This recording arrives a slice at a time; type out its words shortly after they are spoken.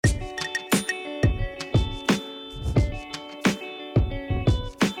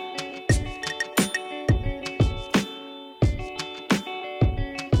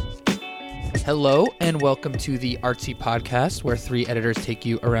Hello and welcome to the Artsy Podcast, where three editors take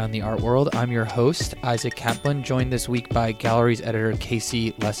you around the art world. I'm your host, Isaac Kaplan, joined this week by Galleries editor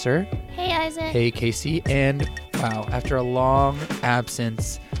Casey Lesser. Hey, Isaac. Hey, Casey. And wow, after a long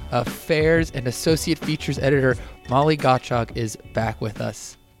absence, Fairs and Associate Features editor Molly Gottschalk is back with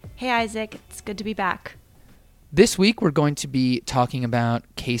us. Hey, Isaac. It's good to be back. This week, we're going to be talking about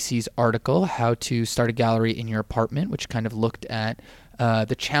Casey's article, How to Start a Gallery in Your Apartment, which kind of looked at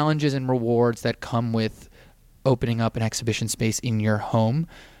the challenges and rewards that come with opening up an exhibition space in your home.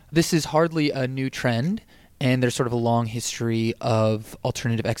 This is hardly a new trend, and there's sort of a long history of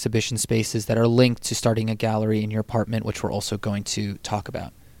alternative exhibition spaces that are linked to starting a gallery in your apartment, which we're also going to talk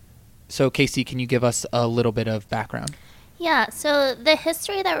about. So, Casey, can you give us a little bit of background? Yeah, so the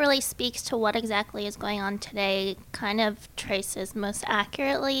history that really speaks to what exactly is going on today kind of traces most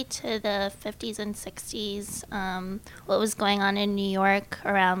accurately to the 50s and 60s. What was going on in New York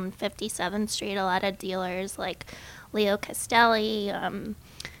around 57th Street, a lot of dealers like Leo Castelli and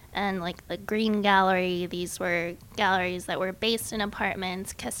like the Green Gallery. These were galleries that were based in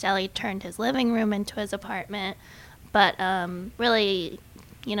apartments. Castelli turned his living room into his apartment, but really,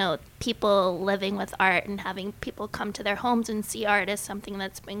 you know, people living with art and having people come to their homes and see art is something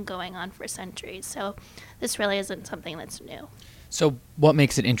that's been going on for centuries. So this really isn't something that's new. So what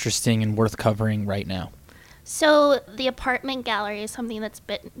makes it interesting and worth covering right now? So the apartment gallery is something that's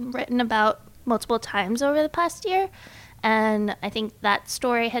been written about multiple times over the past year. And I think that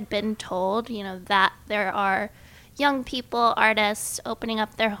story had been told, you know, that there are young people, artists, opening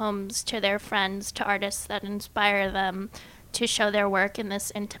up their homes to their friends, to artists that inspire them to show their work in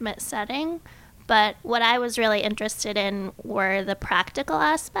this intimate setting. But what I was really interested in were the practical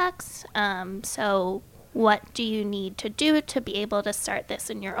aspects. So what do you need to do to be able to start this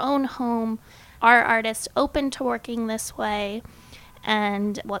in your own home? Are artists open to working this way?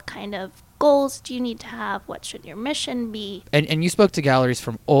 And what kind of goals do you need to have? What should your mission be? And you spoke to galleries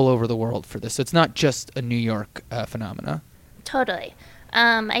from all over the world for this, so it's not just a New York phenomena. Totally.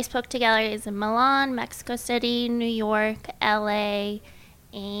 I spoke to galleries in Milan, Mexico City, New York, LA,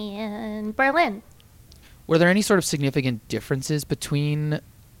 and Berlin. Were there any sort of significant differences between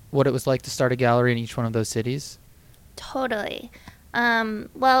what it was like to start a gallery in each one of those cities? Totally.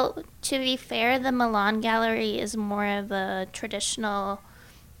 Well, to be fair, the Milan gallery is more of a traditional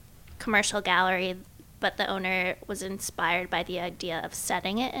commercial gallery, but the owner was inspired by the idea of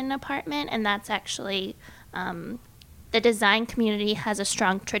setting it in an apartment, and that's actually the design community has a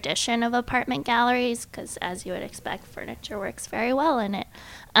strong tradition of apartment galleries because, as you would expect, furniture works very well in it.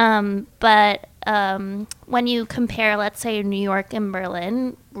 But when you compare, let's say, New York and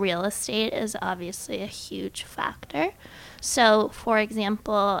Berlin, real estate is obviously a huge factor. So, for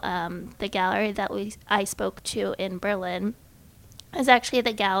example, the gallery that I spoke to in Berlin is actually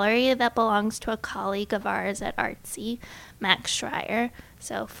the gallery that belongs to a colleague of ours at Artsy, Max Schreier.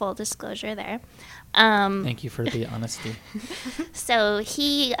 So, full disclosure there. Thank you for the honesty. So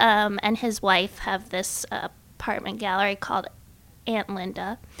he and his wife have this apartment gallery called Aunt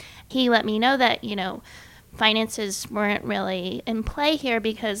Linda. He let me know that, you know, finances weren't really in play here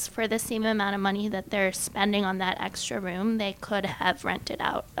because for the same amount of money that they're spending on that extra room, they could have rented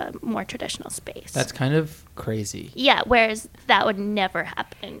out a more traditional space. That's kind of crazy. Yeah, whereas that would never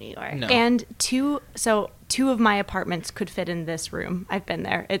happen in New York. No. And two of my apartments could fit in this room. I've been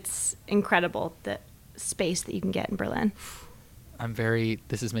there. It's incredible, the space that you can get in Berlin.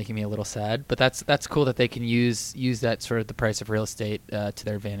 This is making me a little sad, but that's cool that they can use that sort of the price of real estate to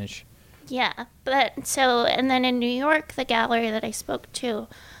their advantage. Yeah, and then in New York, the gallery that I spoke to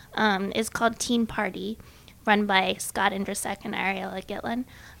is called Teen Party, run by Scott Indrasek and Ariella Gitlin,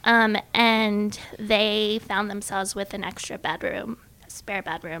 and they found themselves with an extra bedroom, a spare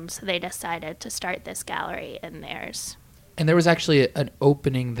bedroom, so they decided to start this gallery in theirs. And there was actually an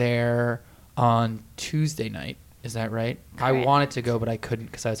opening there on Tuesday night. Is that right? Correct. I wanted to go, but I couldn't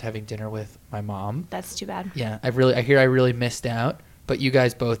because I was having dinner with my mom. That's too bad. Yeah, I really missed out. But you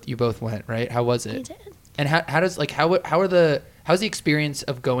both went, right? How was it? We did. And how's the experience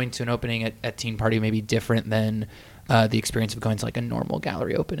of going to an opening at Teen Party maybe different than the experience of going to like a normal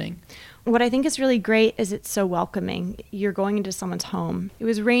gallery opening? What I think is really great is it's so welcoming. You're going into someone's home. It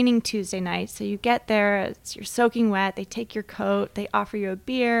was raining Tuesday night, so you get there, you're soaking wet, they take your coat, they offer you a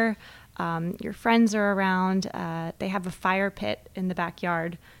beer, your friends are around, they have a fire pit in the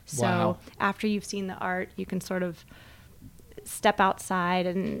backyard. So Wow. After you've seen the art, you can sort of step outside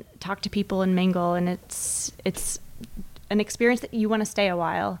and talk to people and mingle, and it's an experience that you want to stay a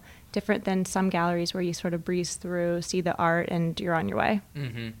while, different than some galleries where you sort of breeze through, see the art, and you're on your way.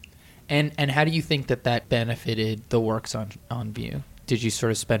 Mm-hmm. And how do you think that benefited the works on view? did you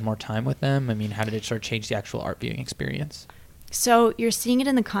sort of spend more time with them? I mean, how did it sort of change the actual art viewing experience? So you're seeing it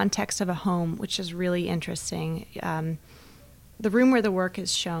in the context of a home, which is really interesting. The room where the work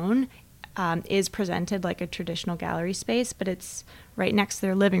is shown is presented like a traditional gallery space, but it's right next to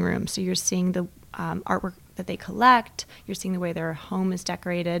their living room. So you're seeing the artwork that they collect. You're seeing the way their home is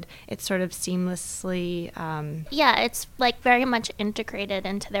decorated. It's sort of seamlessly. Yeah, it's like very much integrated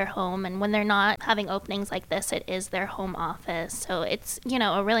into their home. And when they're not having openings like this, it is their home office. So it's,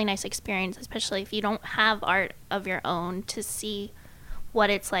 a really nice experience, especially if you don't have art of your own, to see what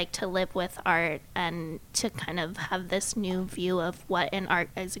it's like to live with art and to kind of have this new view of what an art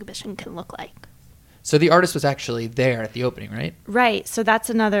exhibition can look like. So the artist was actually there at the opening, right? Right. So that's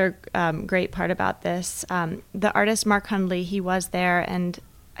another great part about this. The artist, Mark Hundley, he was there. And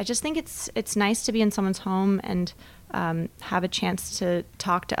I just think it's nice to be in someone's home and have a chance to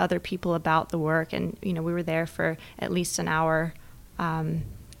talk to other people about the work. And, we were there for at least an hour.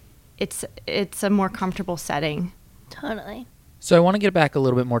 It's a more comfortable setting. Totally. So I want to get back a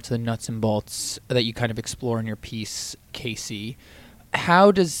little bit more to the nuts and bolts that you kind of explore in your piece, Casey.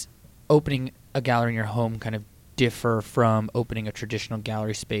 How does opening a gallery in your home kind of differ from opening a traditional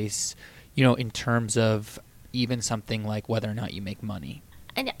gallery space, in terms of even something like whether or not you make money?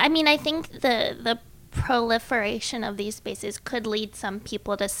 I mean, I think the proliferation of these spaces could lead some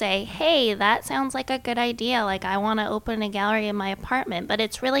people to say, hey, that sounds like a good idea. Like, I want to open a gallery in my apartment, but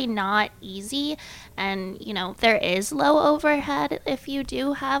it's really not easy. And, there is low overhead if you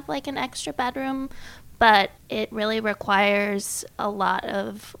do have like an extra bedroom, but it really requires a lot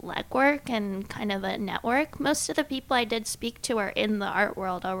of legwork and kind of a network. Most of the people I did speak to are in the art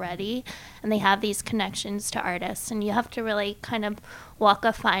world already, and they have these connections to artists, and you have to really kind of walk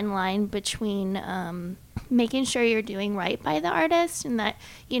a fine line between making sure you're doing right by the artist and that,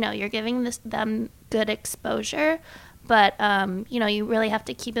 you're giving them good exposure, but, you really have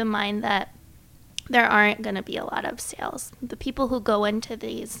to keep in mind that there aren't going to be a lot of sales. The people who go into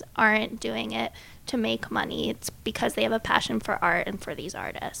these aren't doing it to make money. It's because they have a passion for art and for these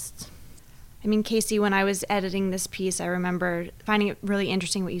artists. I mean, Casey, when I was editing this piece, I remember finding it really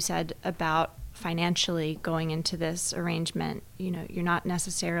interesting what you said about financially going into this arrangement. You're not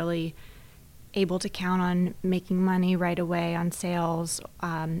necessarily able to count on making money right away on sales.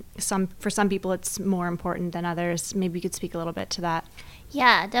 For some people, it's more important than others. Maybe you could speak a little bit to that.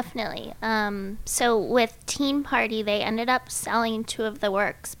 Yeah, definitely. So with Teen Party, they ended up selling 2 of the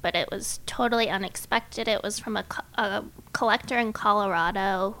works, but it was totally unexpected. It was from a collector in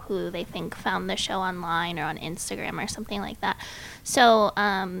Colorado who they think found the show online or on Instagram or something like that. So,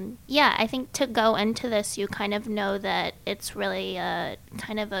 I think to go into this, you kind of know that it's really a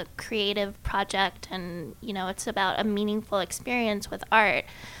kind of a creative project and, it's about a meaningful experience with art.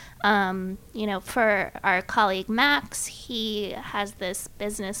 For our colleague Max, he has this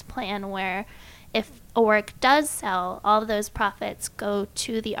business plan where if a work does sell, all of those profits go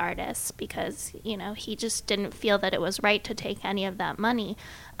to the artist because, he just didn't feel that it was right to take any of that money.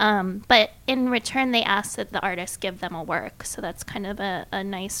 But in return, they ask that the artist give them a work. So that's kind of a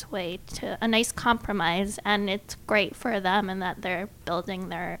nice a nice compromise. And it's great for them in that they're building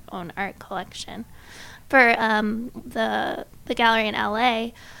their own art collection. For the gallery in LA,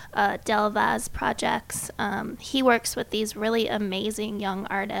 Del Vaz Projects, he works with these really amazing young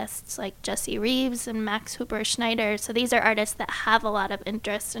artists like Jesse Reeves and Max Hooper Schneider. So these are artists that have a lot of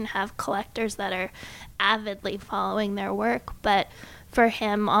interest and have collectors that are avidly following their work. But for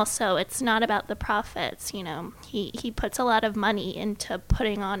him also, it's not about the profits. He puts a lot of money into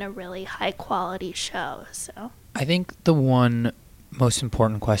putting on a really high quality show. So I think the one most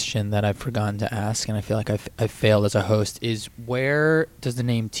important question that I've forgotten to ask, and I feel like I've failed as a host, is where does the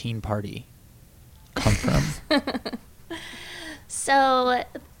name Teen Party come from? So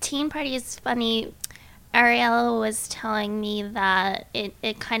Teen Party is funny. Ariella was telling me that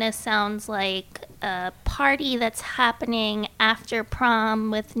it kind of sounds like a party that's happening after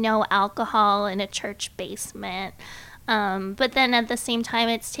prom with no alcohol in a church basement. But then at the same time,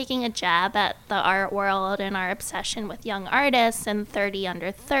 it's taking a jab at the art world and our obsession with young artists and 30 under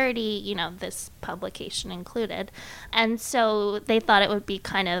 30, this publication included. And so they thought it would be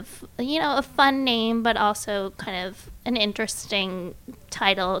kind of, a fun name, but also kind of an interesting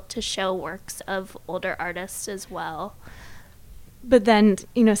title to show works of older artists as well. But then,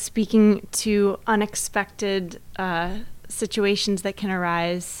 speaking to unexpected situations that can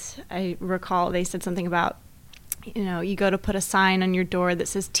arise, I recall they said something about, you go to put a sign on your door that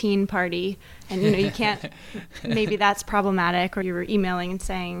says Teen Party and, you can't, maybe that's problematic, or you were emailing and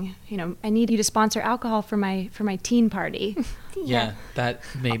saying, I need you to sponsor alcohol for my teen party. Yeah, that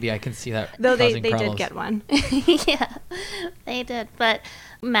maybe I can see that. Though they problems. did get one. Yeah. They did, but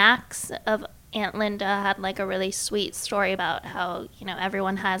Max of Aunt Linda had like a really sweet story about how,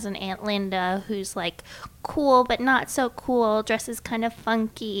 everyone has an Aunt Linda who's like cool but not so cool, dresses kind of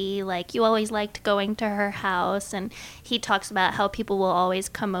funky, like you always liked going to her house. And he talks about how people will always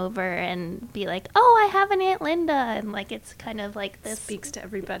come over and be like, oh, I have an Aunt Linda, and like it's kind of like this Speaks to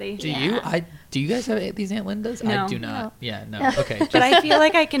everybody. Do you guys have these Aunt Lindas? No. I do not. No. Yeah, no. Okay. But I feel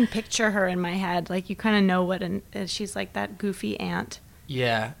like I can picture her in my head. Like you kind of know what she's like that goofy aunt.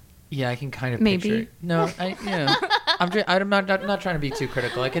 Yeah. Yeah, I can kind of Maybe. picture it. No, I'm not trying to be too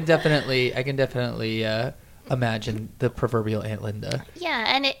critical. I can definitely imagine the proverbial Aunt Linda.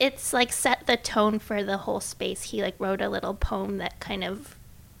 Yeah, and it's like set the tone for the whole space. He like wrote a little poem that kind of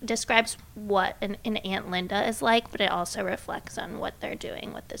describes what an Aunt Linda is like, but it also reflects on what they're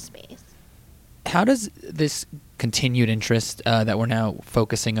doing with the space. How does this continued interest that we're now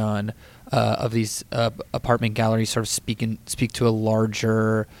focusing on of these apartment galleries sort of speak to a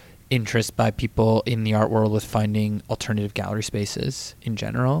larger interest by people in the art world with finding alternative gallery spaces in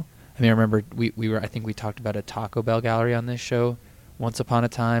general? I mean, I remember I think we talked about a Taco Bell gallery on this show once upon a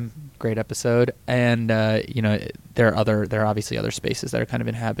time. Great episode. And there are obviously other spaces that are kind of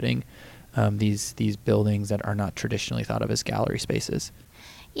inhabiting these buildings that are not traditionally thought of as gallery spaces.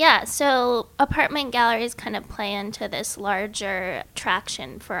 Yeah, so apartment galleries kind of play into this larger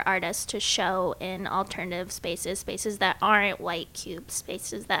attraction for artists to show in alternative spaces that aren't white cubes,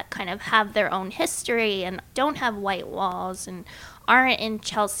 spaces that kind of have their own history and don't have white walls and aren't in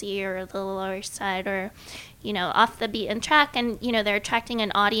Chelsea or the Lower East Side or, off the beaten track. And, they're attracting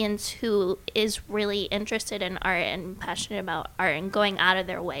an audience who is really interested in art and passionate about art and going out of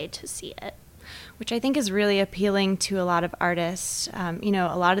their way to see it. Which I think is really appealing to a lot of artists. A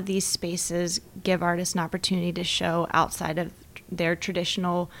lot of these spaces give artists an opportunity to show outside of their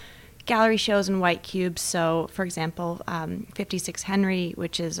traditional gallery shows in white cubes. So, for example, 56 Henry,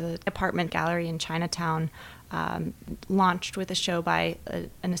 which is an apartment gallery in Chinatown, launched with a show by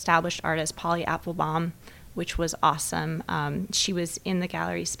an established artist, Polly Applebaum, which was awesome. She was in the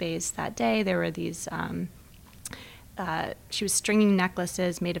gallery space that day. There were these... she was stringing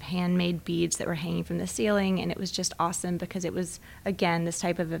necklaces made of handmade beads that were hanging from the ceiling, and it was just awesome because it was, again, this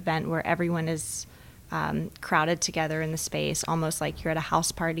type of event where everyone is crowded together in the space, almost like you're at a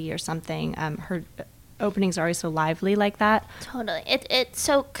house party or something. Her openings are always so lively like that. Totally. It's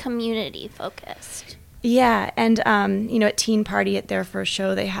so community focused. Yeah, and at Teen Party at their first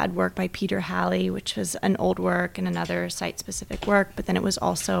show, they had work by Peter Halley, which was an old work and another site-specific work, but then it was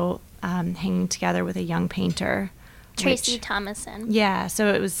also hanging together with a young painter. Tracy Thomason. Yeah, so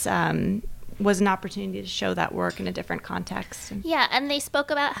it was an opportunity to show that work in a different context. Yeah, and they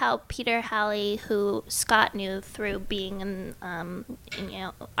spoke about how Peter Halley, who Scott knew through being in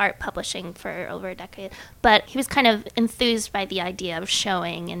art publishing for over a decade, but he was kind of enthused by the idea of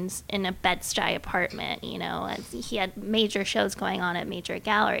showing in a Bed-Stuy apartment. He had major shows going on at major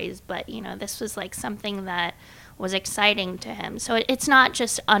galleries, but this was like something that was exciting to him. So it's not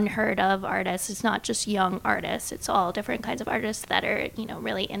just unheard of artists, it's not just young artists, it's all different kinds of artists that are,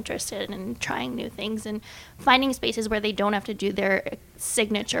 really interested in trying new things and finding spaces where they don't have to do their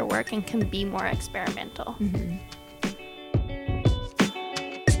signature work and can be more experimental. Mm-hmm.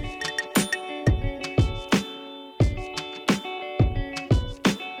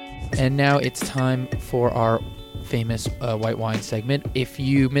 And now it's time for our famous white wine segment. If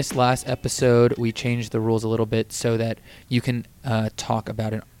you missed last episode, we changed the rules a little bit so that you can talk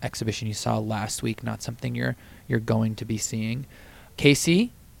about an exhibition you saw last week, not something you're going to be seeing.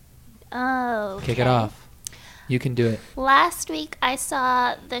 Casey, kick it off. You can do it. Last week I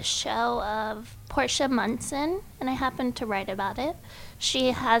saw the show of Portia Munson, and I happened to write about it.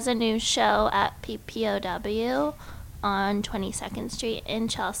 She has a new show at PPOW on 22nd Street in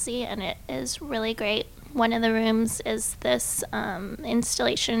Chelsea, and it is really great. One of the rooms is this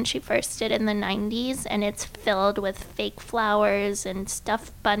installation she first did in the 90s, and it's filled with fake flowers and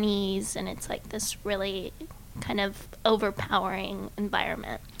stuffed bunnies, and it's like this really kind of overpowering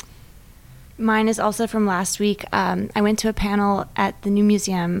environment. Mine is also from last week. I went to a panel at the New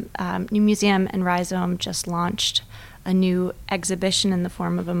Museum. New Museum and Rhizome just launched a new exhibition in the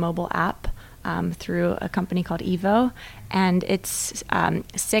form of a mobile app through a company called Evo. And it's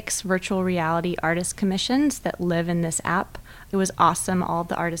 6 virtual reality artist commissions that live in this app. It was awesome, all of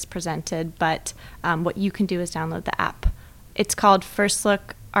the artists presented, but what you can do is download the app. It's called First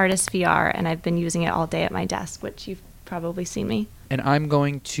Look Artist VR, and I've been using it all day at my desk, which you've probably seen me. And I'm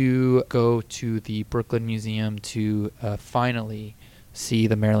going to go to the Brooklyn Museum to finally see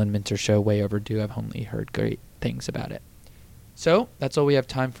the Marilyn Minter show. Way overdue. I've only heard great things about it. So that's all we have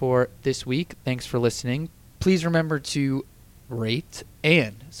time for this week. Thanks for listening. Please remember to rate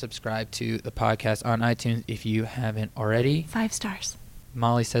and subscribe to the podcast on iTunes if you haven't already. 5 stars.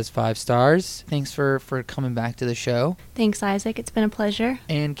 Molly says 5 stars. Thanks for coming back to the show. Thanks, Isaac. It's been a pleasure.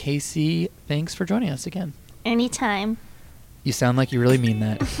 And Casey, thanks for joining us again. Anytime. You sound like you really mean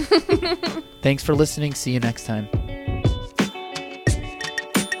that. Thanks for listening. See you next time.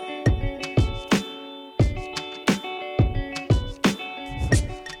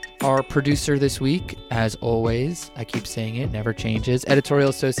 Our producer this week, as always, I keep saying it, never changes, editorial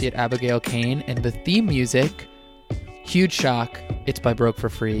associate Abigail Kane, and the theme music, huge shock, it's by Broke for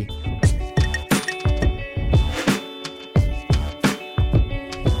Free.